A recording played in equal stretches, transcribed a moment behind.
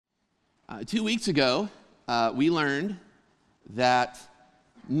2 weeks ago, we learned that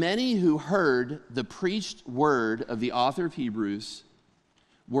many who heard the preached word of the author of Hebrews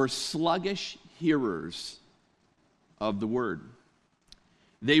were sluggish hearers of the word.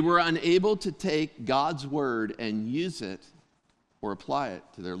 They were unable to take God's word and use it or apply it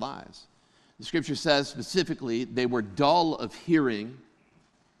to their lives. The scripture says specifically they were dull of hearing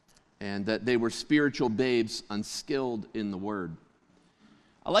and that they were spiritual babes unskilled in the word.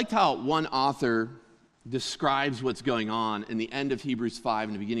 I liked how one author describes what's going on in the end of Hebrews 5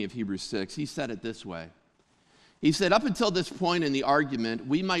 and the beginning of Hebrews 6. He said it this way. He said, up until this point in the argument,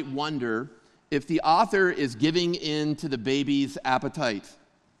 we might wonder if the author is giving in to the baby's appetite.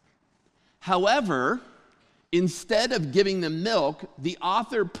 However, instead of giving them milk, the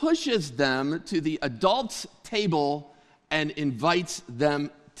author pushes them to the adult's table and invites them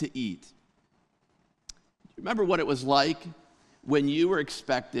to eat. Remember what it was like when you were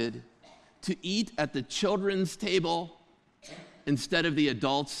expected to eat at the children's table instead of the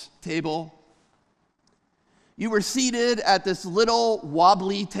adults' table? You were seated at this little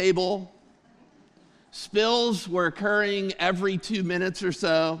wobbly table. Spills were occurring every 2 minutes or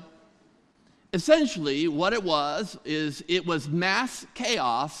so. Essentially, what it was mass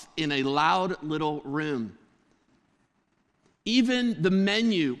chaos in a loud little room. Even the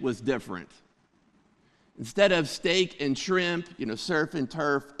menu was different. Instead of steak and shrimp, surf and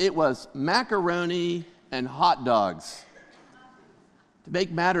turf, it was macaroni and hot dogs. To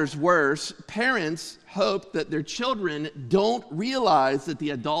make matters worse, parents hope that their children don't realize that the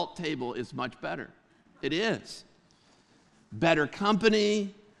adult table is much better. It is. Better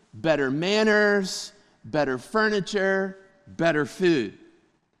company, better manners, better furniture, better food.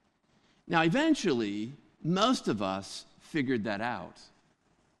 Now, eventually, most of us figured that out.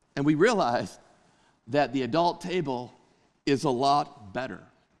 And we realized that the adult table is a lot better.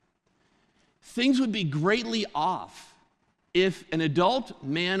 Things would be greatly off if an adult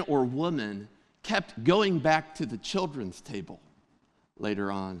man or woman kept going back to the children's table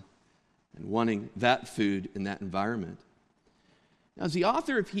later on and wanting that food in that environment. Now, as the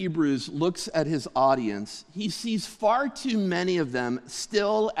author of Hebrews looks at his audience, he sees far too many of them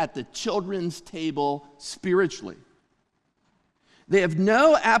still at the children's table spiritually. They have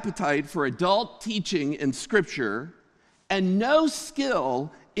no appetite for adult teaching in Scripture and no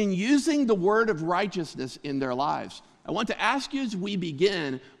skill in using the word of righteousness in their lives. I want to ask you as we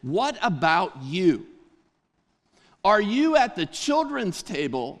begin, what about you? Are you at the children's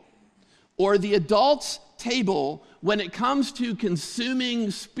table or the adults' table when it comes to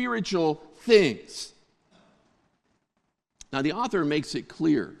consuming spiritual things? Now, the author makes it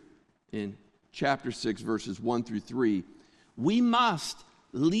clear in chapter 6, verses 1 through 3. We must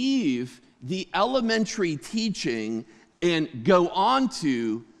leave the elementary teaching and go on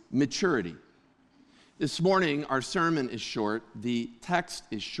to maturity. This morning, our sermon is short, the text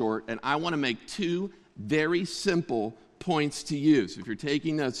is short, and I want to make two very simple points to you. So if you're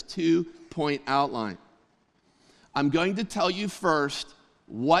taking those 2-point outline, I'm going to tell you first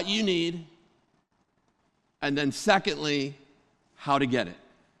what you need, and then secondly, how to get it.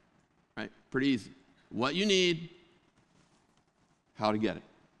 Right? Pretty easy. What you need, how to get it.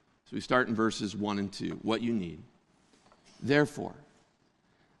 So we start in verses 1 and 2. What you need. Therefore,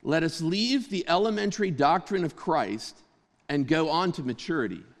 let us leave the elementary doctrine of Christ and go on to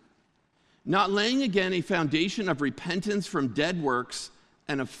maturity, not laying again a foundation of repentance from dead works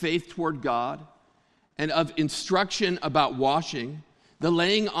and of faith toward God, and of instruction about washing, the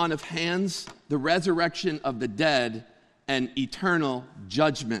laying on of hands, the resurrection of the dead, and eternal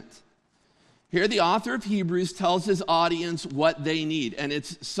judgment. Here the author of Hebrews tells his audience what they need, and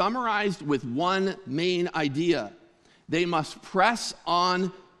it's summarized with one main idea. They must press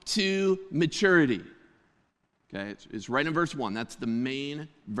on to maturity. Okay, it's right in verse 1. That's the main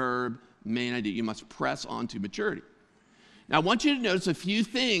verb, main idea. You must press on to maturity. Now, I want you to notice a few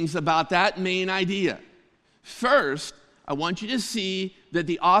things about that main idea. First, I want you to see that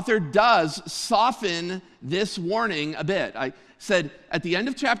the author does soften this warning a bit. I said at the end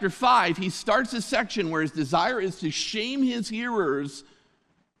of chapter 5, he starts a section where his desire is to shame his hearers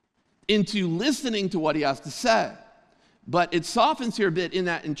into listening to what he has to say. But it softens here a bit in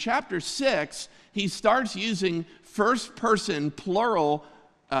that in chapter 6, he starts using first-person plural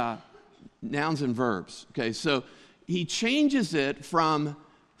nouns and verbs. Okay, so he changes it from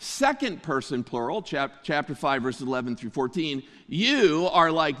second-person plural, chapter 5, verses 11 through 14. You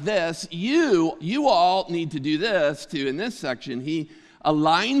are like this. You all need to do this, to, in this section, he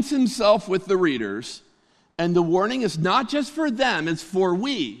aligns himself with the readers, and the warning is not just for them, it's for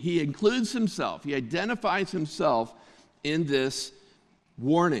we. He includes himself. He identifies himself in this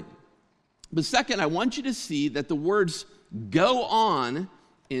warning. But second, I want you to see that the words go on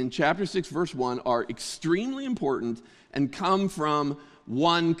in chapter 6, verse 1 are extremely important and come from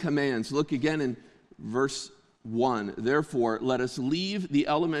one command. So look again in verse 1. Therefore, let us leave the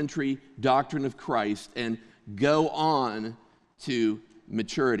elementary doctrine of Christ and go on to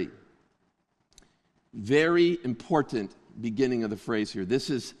maturity. Very important beginning of the phrase here. This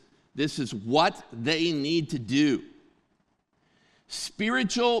is what they need to do.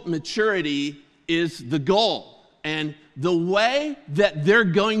 Spiritual maturity is the goal and the way that they're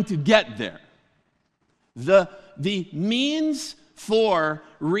going to get there. The means for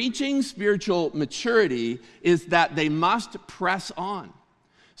reaching spiritual maturity is that they must press on.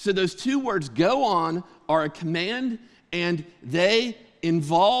 So those two words, go on, are a command, and they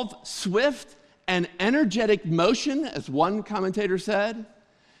involve swift and energetic motion, as one commentator said,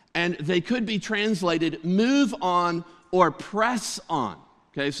 and they could be translated move on or press on.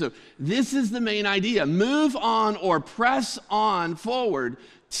 Okay, so this is the main idea. Move on or press on forward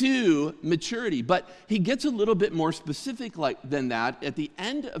to maturity. But he gets a little bit more specific than that at the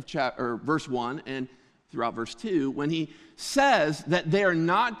end of verse 1 and throughout verse 2 when he says that they are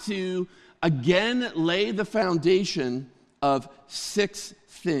not to again lay the foundation of 6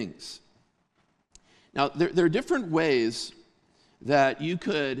 things. Now, there are different ways that you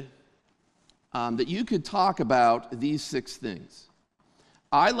could talk about these 6 things.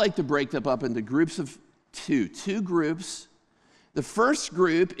 I like to break them up into groups of two groups. The first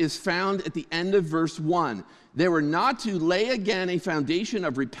group is found at the end of verse 1. They were not to lay again a foundation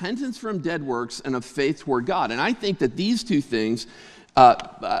of repentance from dead works and of faith toward God. And I think that these 2 things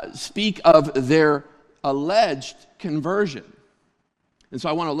speak of their alleged conversion. And so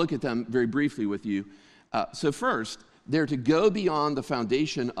I want to look at them very briefly with you. So first, they're to go beyond the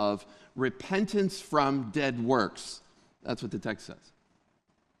foundation of repentance from dead works. That's what the text says.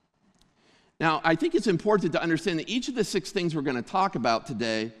 Now, I think it's important to understand that each of the 6 things we're going to talk about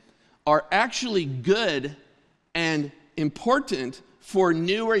today are actually good and important for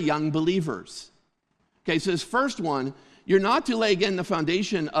new or young believers. Okay, so this first one, you're not to lay again the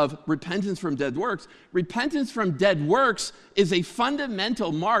foundation of repentance from dead works. Repentance from dead works is a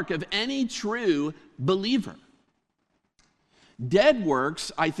fundamental mark of any true believer. Dead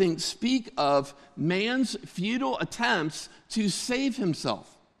works, I think, speak of man's futile attempts to save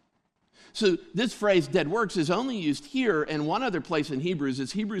himself. So this phrase, dead works, is only used here and one other place in Hebrews.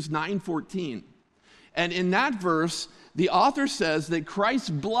 It's Hebrews 9:14. And in that verse, the author says that Christ's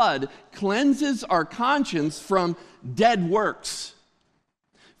blood cleanses our conscience from dead works.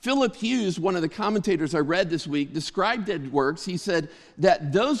 Philip Hughes, one of the commentators I read this week, described dead works. He said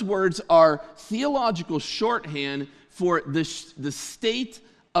that those words are theological shorthand for the state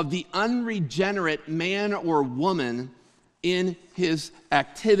of the unregenerate man or woman in his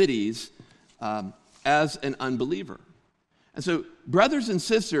activities as an unbeliever. And so, brothers and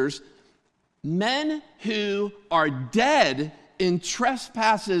sisters, men who are dead in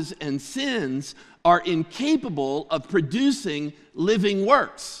trespasses and sins are incapable of producing living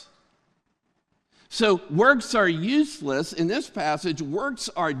works. So works are useless. In this passage, works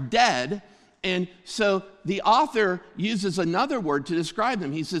are dead. And so the author uses another word to describe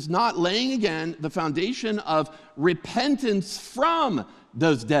them. He says, not laying again the foundation of repentance from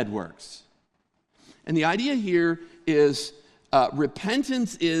those dead works. And the idea here is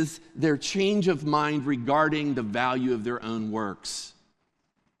repentance is their change of mind regarding the value of their own works.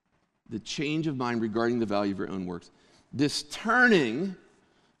 The change of mind regarding the value of your own works. This turning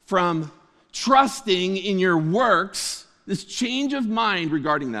from trusting in your works, this change of mind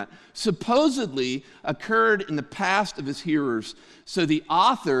regarding that, supposedly occurred in the past of his hearers. So the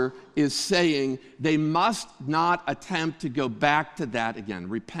author is saying they must not attempt to go back to that again,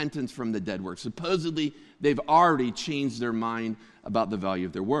 repentance from the dead works. Supposedly, they've already changed their mind about the value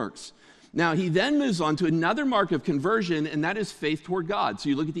of their works. Now, he then moves on to another mark of conversion, and that is faith toward God. So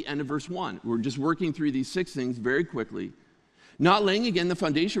you look at the end of verse 1. We're just working through these 6 things very quickly. Not laying again the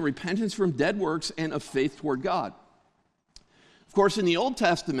foundation of repentance from dead works and of faith toward God. Of course, in the Old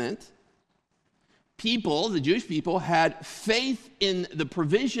Testament, the Jewish people, had faith in the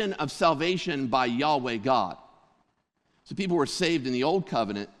provision of salvation by Yahweh God. So people were saved in the Old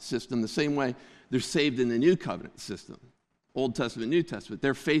Covenant system the same way they're saved in the New Covenant system. Old Testament, New Testament.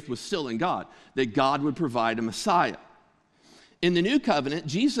 Their faith was still in God, that God would provide a Messiah. In the New Covenant,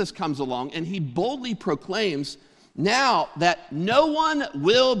 Jesus comes along and he boldly proclaims now that no one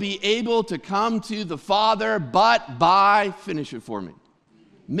will be able to come to the Father but by, finish it for me,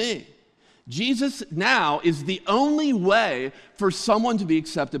 me. Jesus now is the only way for someone to be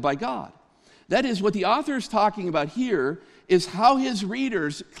accepted by God. That is, what the author is talking about here is how his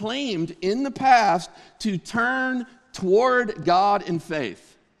readers claimed in the past to turn toward God in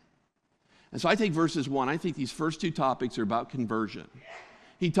faith. And so I take verses 1, I think these first two topics are about conversion.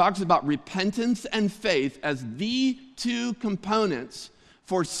 He talks about repentance and faith as the two components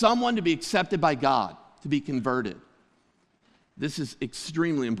for someone to be accepted by God, to be converted. This is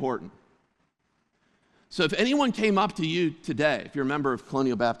extremely important. So if anyone came up to you today, if you're a member of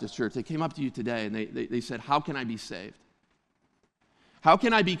Colonial Baptist Church, they came up to you today and they said, how can I be saved? How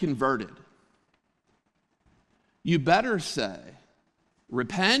can I be converted? You better say,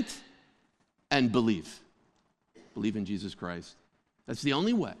 repent and believe. Believe in Jesus Christ. That's the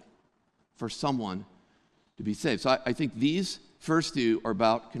only way for someone to be saved. So I think these first two are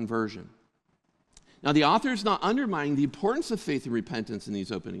about conversion. Now, the author is not undermining the importance of faith and repentance in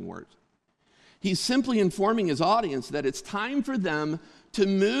these opening words. He's simply informing his audience that it's time for them to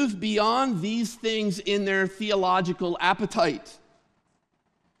move beyond these things in their theological appetite.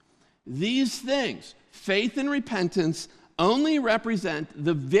 These things, faith and repentance, only represent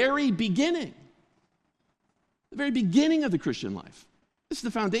the very beginning of the Christian life. This is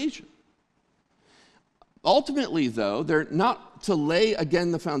the foundation. Ultimately, though, they're not to lay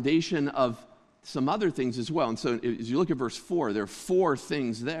again the foundation of some other things as well. And so as you look at verse 4, there are 4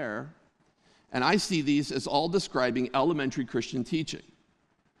 things there. And I see these as all describing elementary Christian teaching,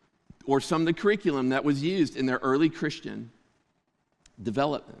 or some of the curriculum that was used in their early Christian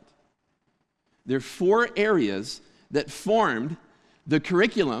development. There are 4 areas that formed the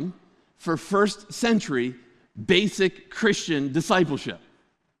curriculum for first century basic Christian discipleship,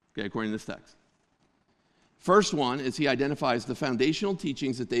 okay, according to this text. First one is he identifies the foundational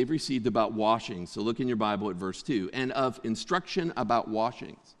teachings that they've received about washing. So look in your Bible at verse 2, and of instruction about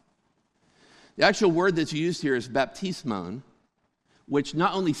washings. The actual word that's used here is baptismon, which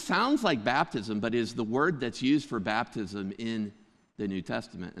not only sounds like baptism, but is the word that's used for baptism in the New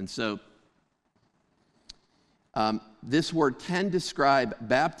Testament. And so this word can describe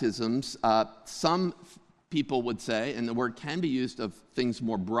baptisms. Some people would say, and the word can be used of things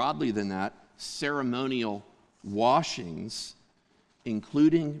more broadly than that, ceremonial washings,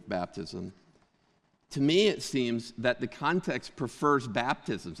 including baptism. To me, it seems that the context prefers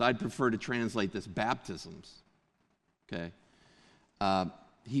baptisms. I'd prefer to translate this baptisms. Okay.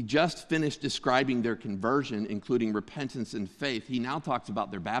 He just finished describing their conversion, including repentance and faith. He now talks about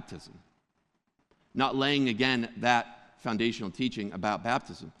their baptism, not laying again that foundational teaching about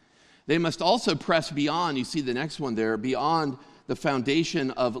baptism. They must also press beyond, you see the next one there, beyond the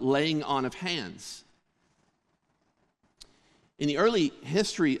foundation of laying on of hands. In the early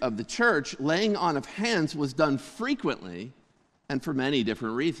history of the church, laying on of hands was done frequently and for many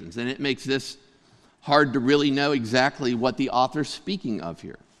different reasons. And it makes this hard to really know exactly what the author's speaking of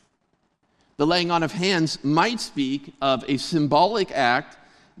here. The laying on of hands might speak of a symbolic act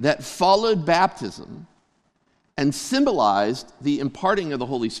that followed baptism and symbolized the imparting of the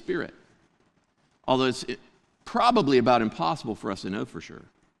Holy Spirit, although it's probably about impossible for us to know for sure.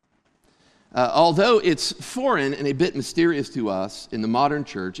 Although it's foreign and a bit mysterious to us in the modern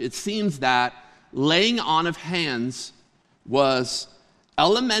church, it seems that laying on of hands was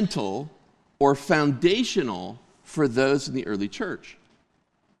elemental or foundational for those in the early church.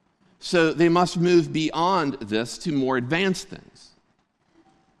 So they must move beyond this to more advanced things.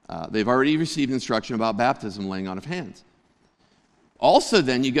 They've already received instruction about baptism, laying on of hands. Also,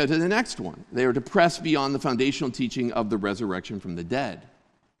 then, you go to the next one. They are to press beyond the foundational teaching of the resurrection from the dead.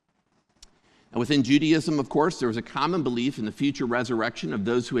 And within Judaism, of course, there was a common belief in the future resurrection of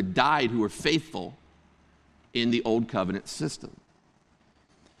those who had died who were faithful in the Old Covenant system.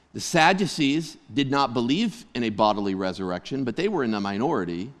 The Sadducees did not believe in a bodily resurrection, but they were in the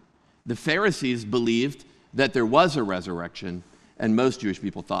minority. The Pharisees believed that there was a resurrection, and most Jewish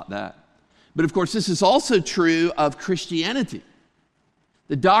people thought that. But of course, this is also true of Christianity.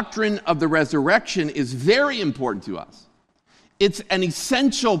 The doctrine of the resurrection is very important to us. It's an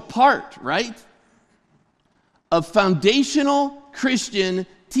essential part, right, of foundational Christian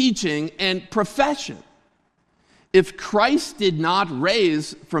teaching and profession. If Christ did not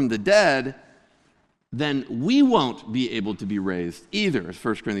raise from the dead, then we won't be able to be raised either, as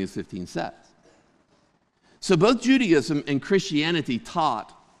 1 Corinthians 15 says. So both Judaism and Christianity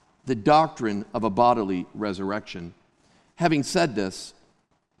taught the doctrine of a bodily resurrection. Having said this,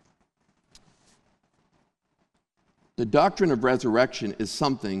 the doctrine of resurrection is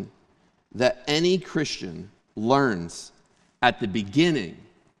something that any Christian learns at the beginning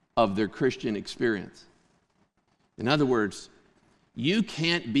of their Christian experience. In other words, you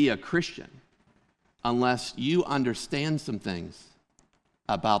can't be a Christian unless you understand some things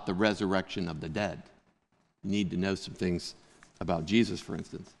about the resurrection of the dead. You need to know some things about Jesus, for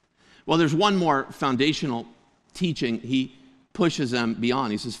instance. Well, there's one more foundational teaching he pushes them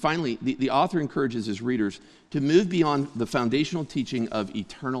beyond. He says, finally, the author encourages his readers to move beyond the foundational teaching of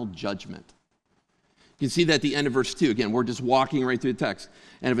eternal judgment. You can see that at the end of verse 2. Again, we're just walking right through the text.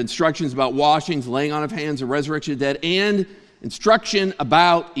 And of instructions about washings, laying on of hands, the resurrection of the dead, and instruction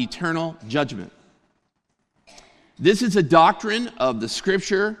about eternal judgment. This is a doctrine of the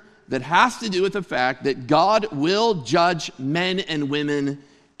Scripture that has to do with the fact that God will judge men and women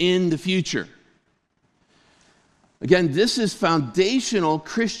in the future. Again, this is foundational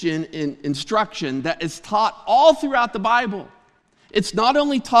Christian instruction that is taught all throughout the Bible. It's not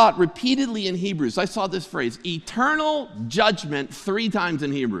only taught repeatedly in Hebrews. I saw this phrase, eternal judgment, 3 times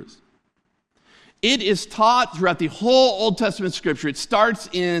in Hebrews. It is taught throughout the whole Old Testament Scripture. It starts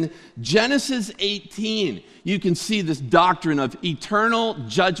in Genesis 18. You can see this doctrine of eternal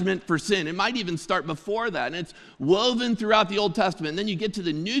judgment for sin. It might even start before that, and it's woven throughout the Old Testament. And then you get to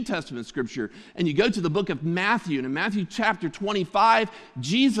the New Testament Scripture, and you go to the book of Matthew. And in Matthew chapter 25,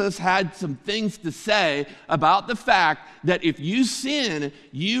 Jesus had some things to say about the fact that if you sin,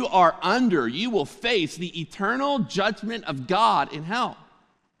 you will face the eternal judgment of God in hell.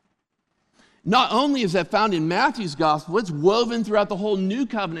 Not only is that found in Matthew's gospel, it's woven throughout the whole New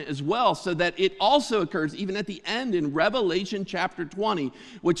Covenant as well, so that it also occurs even at the end in Revelation chapter 20,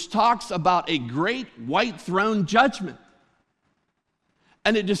 which talks about a great white throne judgment.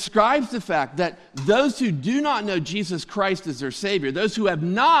 And it describes the fact that those who do not know Jesus Christ as their Savior, those who have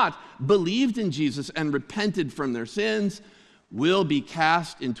not believed in Jesus and repented from their sins, will be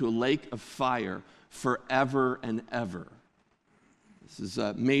cast into a lake of fire forever and ever. This is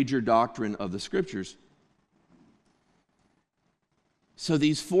a major doctrine of the Scriptures. So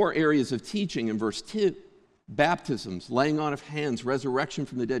these 4 areas of teaching in verse 2, baptisms, laying on of hands, resurrection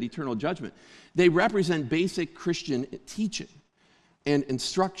from the dead, eternal judgment, they represent basic Christian teaching and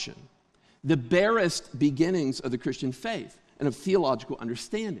instruction, the barest beginnings of the Christian faith and of theological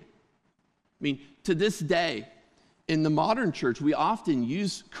understanding. I mean, to this day, in the modern church, we often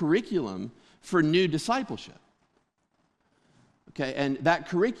use curriculum for new discipleship. Okay, and that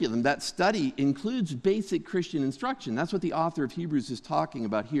curriculum, that study, includes basic Christian instruction. That's what the author of Hebrews is talking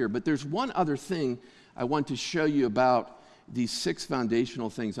about here. But there's one other thing I want to show you about these 6 foundational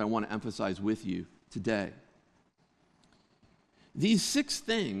things I want to emphasize with you today. These 6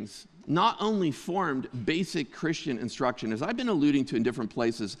 things not only formed basic Christian instruction, as I've been alluding to in different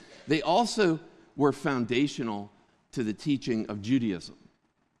places, they also were foundational to the teaching of Judaism.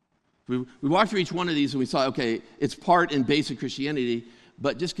 We walked through each one of these and we saw, okay, it's part in basic Christianity,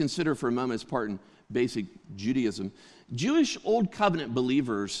 but just consider for a moment it's part in basic Judaism. Jewish Old Covenant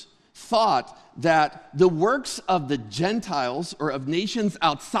believers thought that the works of the Gentiles or of nations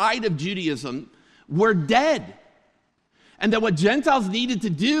outside of Judaism were dead. And that what Gentiles needed to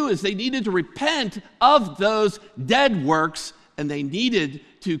do is they needed to repent of those dead works, and they needed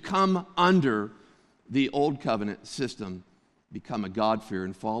to come under the Old Covenant system, become a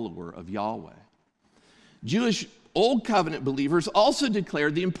God-fearing follower of Yahweh. Jewish Old Covenant believers also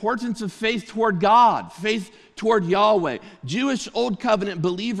declared the importance of faith toward God, faith toward Yahweh. Jewish Old Covenant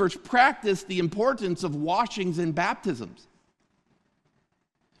believers practiced the importance of washings and baptisms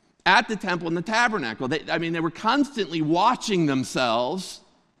at the temple and the tabernacle. They were constantly washing themselves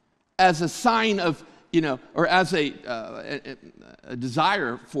as a sign of, or as a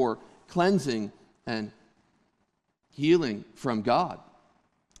desire for cleansing and healing from God.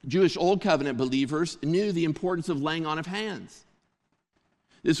 Jewish Old Covenant believers knew the importance of laying on of hands.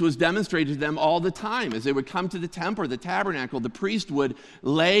 This was demonstrated to them all the time. As they would come to the temple or the tabernacle, the priest would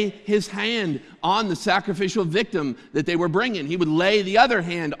lay his hand on the sacrificial victim that they were bringing. He would lay the other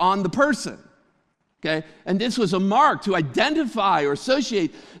hand on the person. Okay? And this was a mark to identify or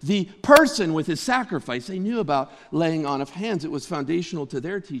associate the person with his sacrifice. They knew about laying on of hands. It was foundational to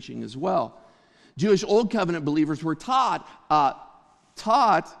their teaching as well. Jewish Old Covenant believers were taught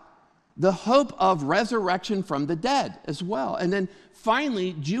the hope of resurrection from the dead as well. And then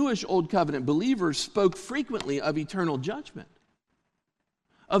finally, Jewish Old Covenant believers spoke frequently of eternal judgment,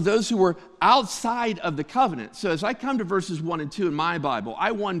 of those who were outside of the covenant. So as I come to verses 1 and 2 in my Bible,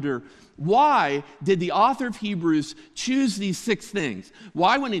 I wonder, why did the author of Hebrews choose these 6 things?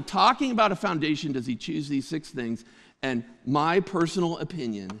 Why, when he's talking about a foundation, does he choose these 6 things? And my personal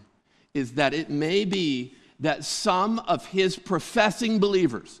opinion is that it may be that some of his professing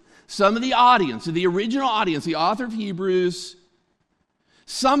believers, some of the audience, the original audience, the author of Hebrews,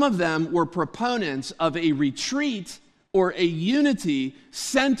 some of them were proponents of a retreat or a unity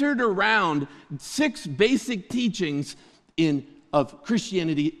centered around 6 basic teachings of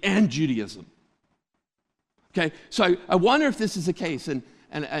Christianity and Judaism. Okay, so I wonder if this is the case,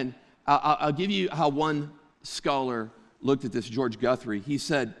 and I'll give you how one scholar looked at this, George Guthrie. He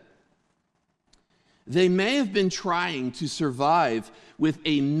said, they may have been trying to survive with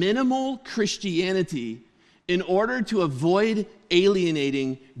a minimal Christianity in order to avoid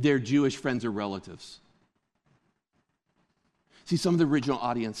alienating their Jewish friends or relatives. See, some of the original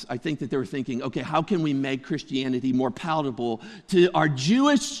audience, I think that they were thinking, okay, how can we make Christianity more palatable to our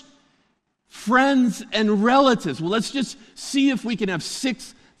Jewish friends and relatives? Well, let's just see if we can have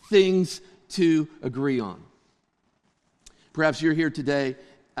 6 things to agree on. Perhaps you're here today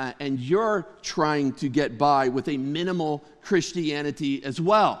and you're trying to get by with a minimal Christianity as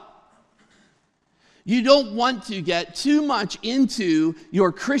well. You don't want to get too much into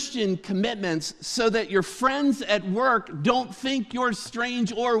your Christian commitments so that your friends at work don't think you're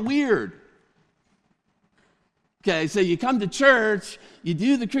strange or weird. Okay, so you come to church, you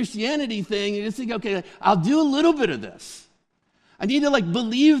do the Christianity thing, you just think, okay, I'll do a little bit of this. I need to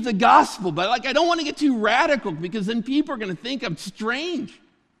believe the gospel, but I don't want to get too radical because then people are going to think I'm strange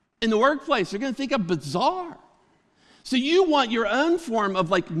in the workplace. They're going to think I'm bizarre. So you want your own form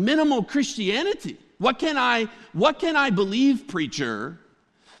of minimal Christianity. What can I believe, preacher,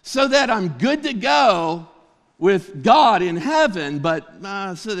 so that I'm good to go with God in heaven, but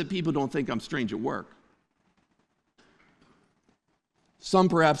so that people don't think I'm strange at work? Some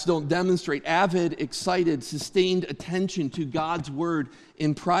perhaps don't demonstrate avid, excited, sustained attention to God's word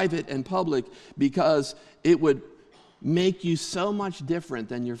in private and public because it would make you so much different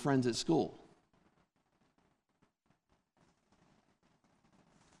than your friends at school.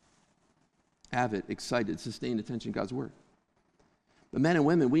 Avid, excited, sustained attention to God's word. But men and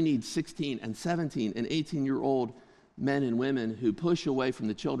women, we need 16 and 17 and 18-year-old men and women who push away from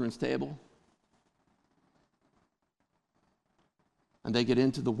the children's table and they get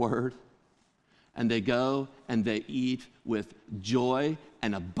into the word and they go and they eat with joy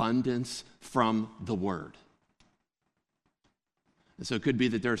and abundance from the word. And so it could be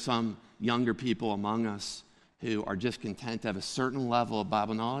that there are some younger people among us who are just content to have a certain level of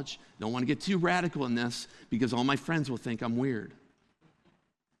Bible knowledge. Don't want to get too radical in this because all my friends will think I'm weird.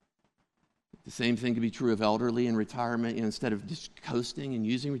 The same thing could be true of elderly and retirement. Instead of just coasting and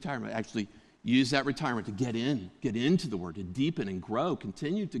using retirement, actually use that retirement to get into the word, to deepen and grow,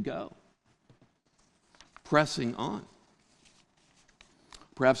 continue to go. Pressing on.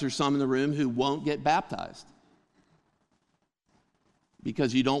 Perhaps there's some in the room who won't get baptized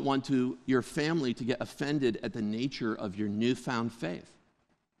because you don't want your family to get offended at the nature of your newfound faith.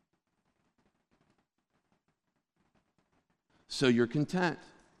 So you're content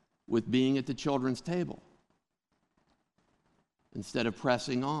with being at the children's table instead of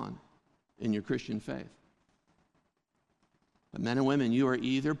pressing on in your Christian faith. But men and women, you are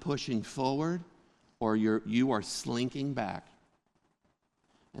either pushing forward or you are slinking back.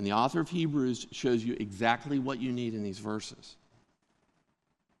 And the author of Hebrews shows you exactly what you need in these verses.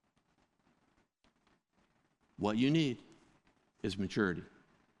 What you need is maturity.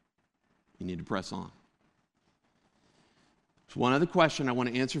 You need to press on. There's one other question I want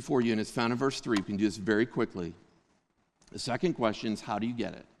to answer for you, and it's found in verse 3. We can do this very quickly. The second question is, how do you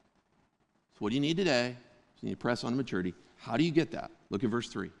get it? So what do you need today? You need to press on to maturity. How do you get that? Look at verse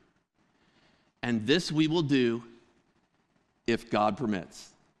 3. And this we will do if God permits.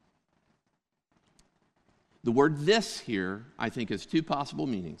 The word "this" here, I think, has 2 possible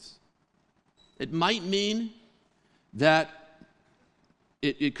meanings. It might mean that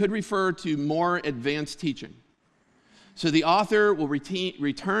it could refer to more advanced teaching. So the author will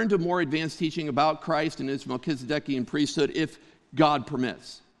return to more advanced teaching about Christ and his Melchizedekian priesthood if God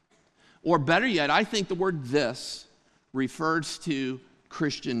permits. Or better yet, I think the word "this" refers to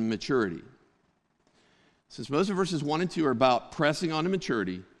Christian maturity. Since most of verses 1 and 2 are about pressing on to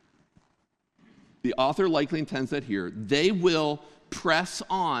maturity, the author likely intends that here. They will press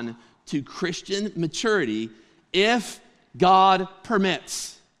on to Christian maturity if God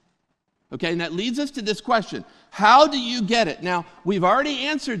permits. Okay, and that leads us to this question. How do you get it? Now, we've already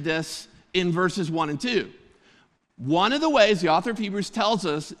answered this in verses 1 and 2. One of the ways the author of Hebrews tells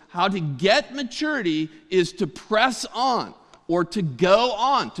us how to get maturity is to press on or to go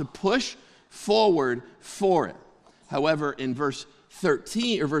on, to push forward for it. However, in verse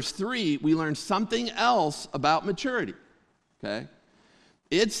 3, we learn something else about maturity. Okay?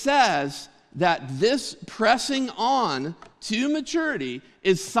 It says that this pressing on to maturity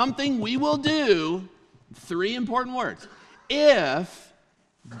is something we will do, 3 important words, if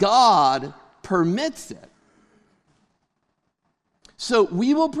God permits it. So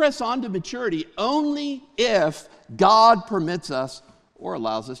we will press on to maturity only if God permits us or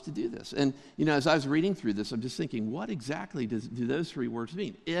allows us to do this. And, as I was reading through this, I'm just thinking, what exactly do those three words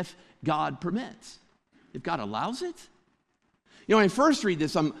mean? If God permits. If God allows it? When I first read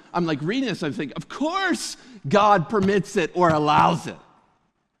this, I'm like reading this, I'm thinking, of course God permits it or allows it,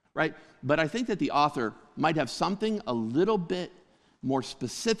 right? But I think that the author might have something a little bit more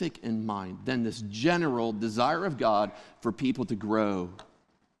specific in mind than this general desire of God for people to grow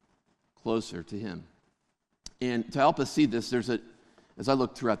closer to him. And to help us see this, as I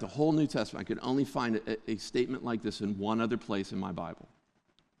look throughout the whole New Testament, I could only find a statement like this in one other place in my Bible.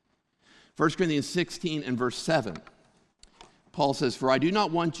 1 Corinthians 16 and verse 7. Paul says, "For I do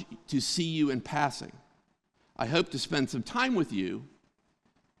not want to see you in passing. I hope to spend some time with you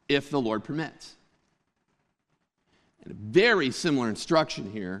if the Lord permits." And a very similar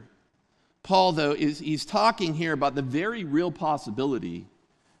instruction here. Paul, though, he's talking here about the very real possibility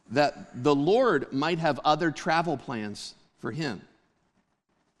that the Lord might have other travel plans for him.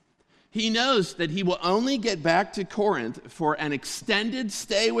 He knows that he will only get back to Corinth for an extended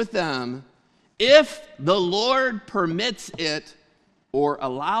stay with them if the Lord permits it or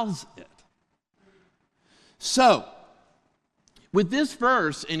allows it. So, with this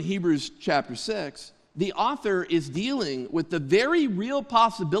verse in Hebrews chapter 6, the author is dealing with the very real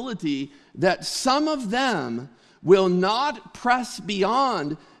possibility that some of them will not press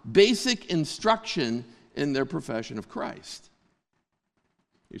beyond basic instruction in their profession of Christ.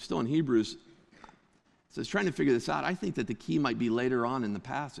 You're still in Hebrews. So it's trying to figure this out. I think that the key might be later on in the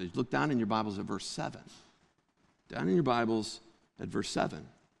passage. Look down in your Bibles at verse 7. Down in your Bibles at verse 7.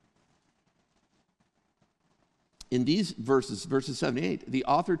 In these verses 7 and 8, the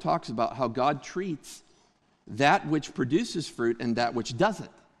author talks about how God treats that which produces fruit and that which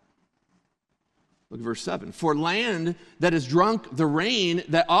doesn't. Look at verse 7. "For land that has drunk the rain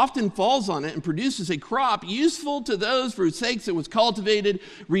that often falls on it and produces a crop useful to those for whose sakes it was cultivated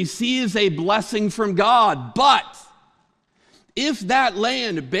receives a blessing from God. But if that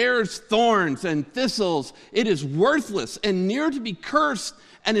land bears thorns and thistles, it is worthless and near to be cursed,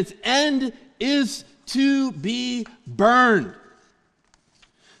 and its end is to be burned."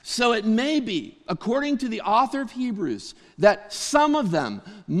 So it may be, according to the author of Hebrews, that some of them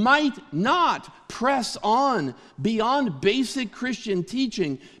might not press on beyond basic Christian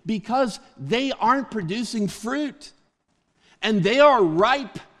teaching because they aren't producing fruit and they are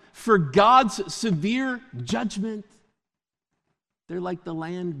ripe for God's severe judgment. They're like the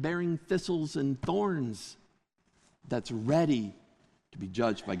land bearing thistles and thorns that's ready to be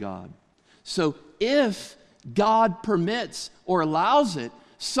judged by God. So if God permits or allows it,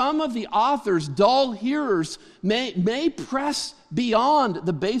 some of the author's dull hearers may press beyond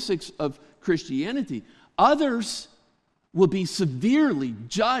the basics of Christianity. Others will be severely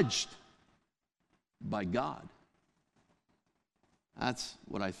judged by God. That's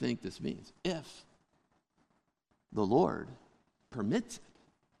what I think this means. If the Lord permits it,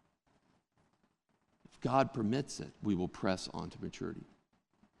 if God permits it, we will press on to maturity.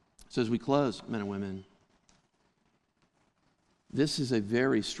 So as we close, men and women, this is a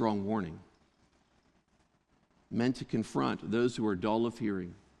very strong warning meant to confront those who are dull of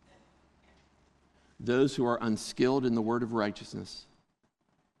hearing, those who are unskilled in the word of righteousness,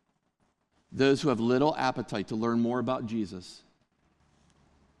 those who have little appetite to learn more about Jesus,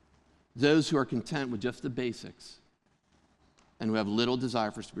 those who are content with just the basics, and who have little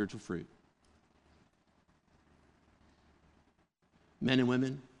desire for spiritual fruit. Men and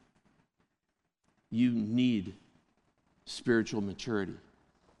women, you need spiritual maturity.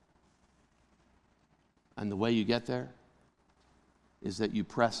 And the way you get there is that you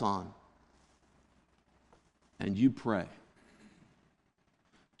press on and you pray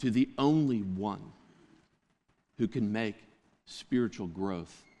to the only one who can make spiritual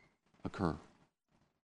growth occur.